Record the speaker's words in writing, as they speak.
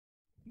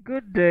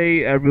Good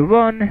day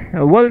everyone,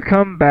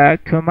 welcome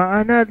back to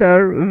my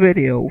another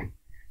video.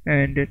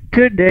 And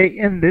today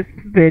in this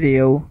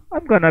video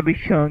I'm gonna be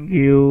showing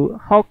you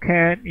how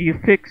can you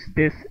fix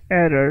this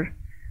error,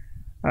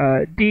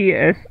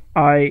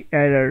 DSI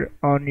error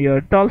on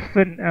your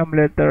Dolphin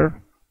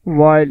emulator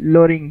while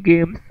loading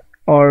games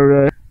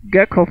or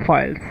Gecko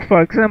files.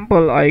 For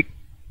example, I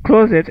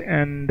close it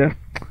and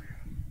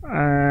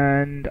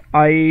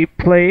I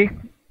play,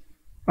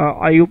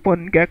 I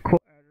open Gecko.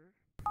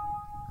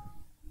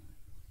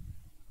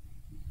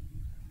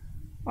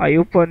 I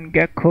open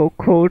Gecko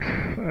code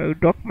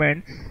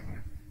documents,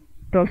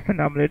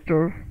 Dolphin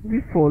emulator, V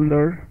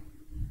folder,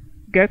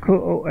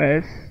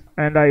 GeckoOS,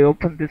 and I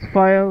open this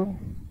file,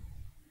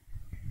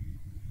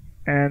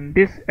 and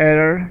this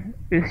error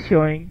is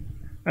showing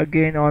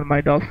again on my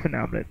Dolphin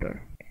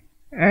emulator.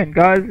 And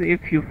guys,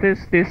 if you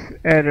face this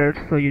error,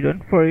 so you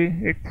don't worry,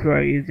 it's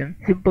very easy and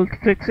simple to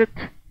fix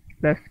it.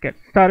 Let's get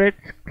started.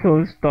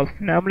 Close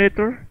Dolphin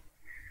emulator.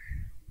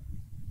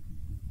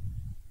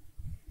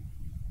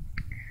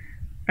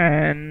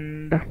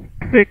 And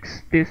to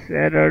fix this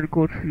error,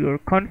 go to your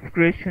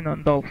configuration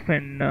on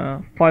Dolphin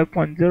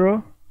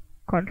 5.0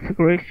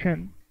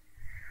 configuration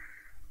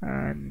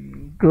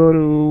and go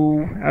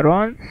to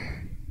advanced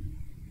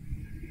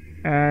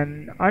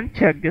and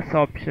uncheck this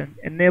option,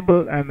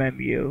 enable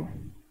MMU.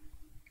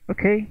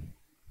 Okay,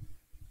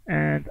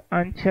 and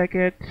uncheck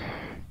it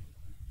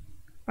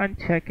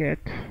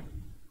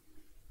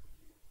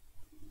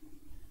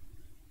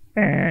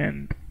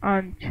and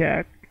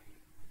uncheck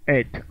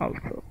it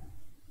also.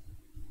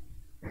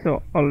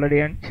 So already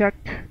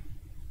unchecked.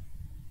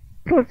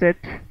 Close it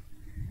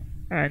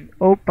and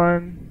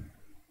open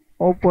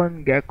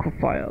Gecko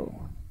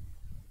file.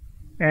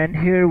 And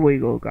here we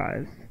go,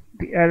 guys.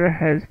 The error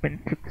has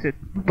been fixed.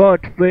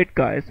 But wait,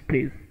 guys,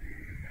 please.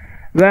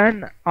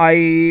 When I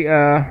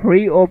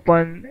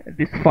reopen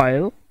this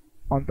file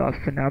on the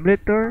Dolphin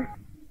emulator,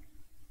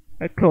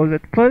 I close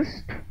it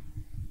first.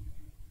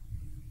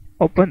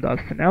 Open the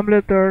Dolphin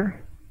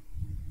emulator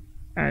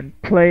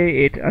and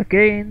play it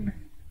again.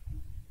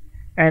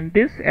 And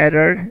this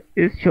error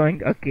is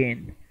showing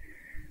again.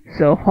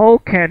 So how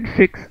can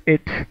fix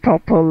it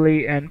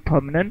properly and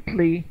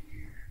permanently?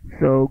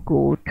 So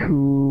go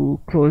to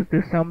close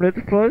this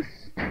emulator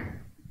first,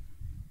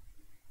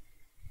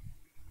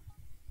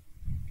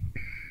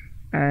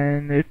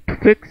 and to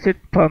fix it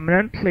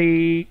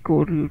permanently,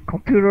 go to your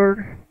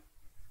computer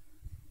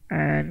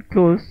and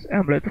close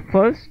emulator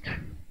first,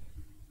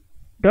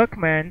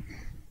 documents,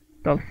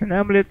 Dolphin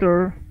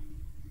emulator,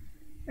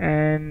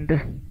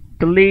 and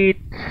delete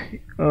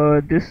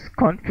this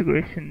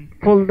configuration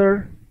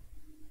folder.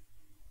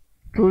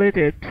 Delete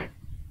it,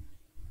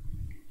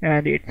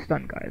 and it's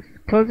done, guys.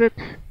 Close it,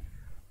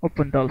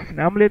 open Dolphin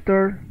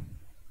emulator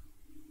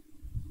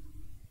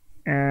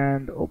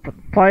and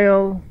open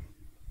file,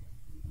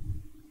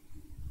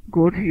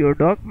 go to your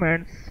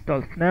documents,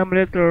 Dolphin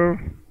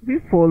emulator, V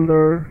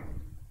folder,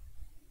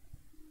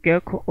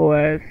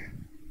 GeckoOS,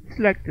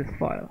 select this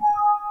file.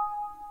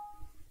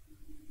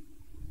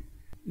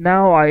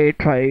 Now I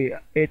try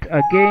it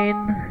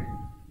again.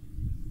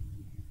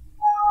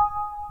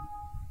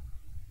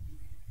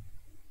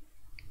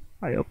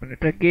 I open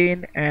it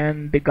again,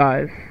 and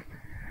guys,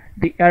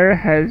 the error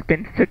has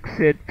been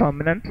fixed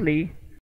permanently.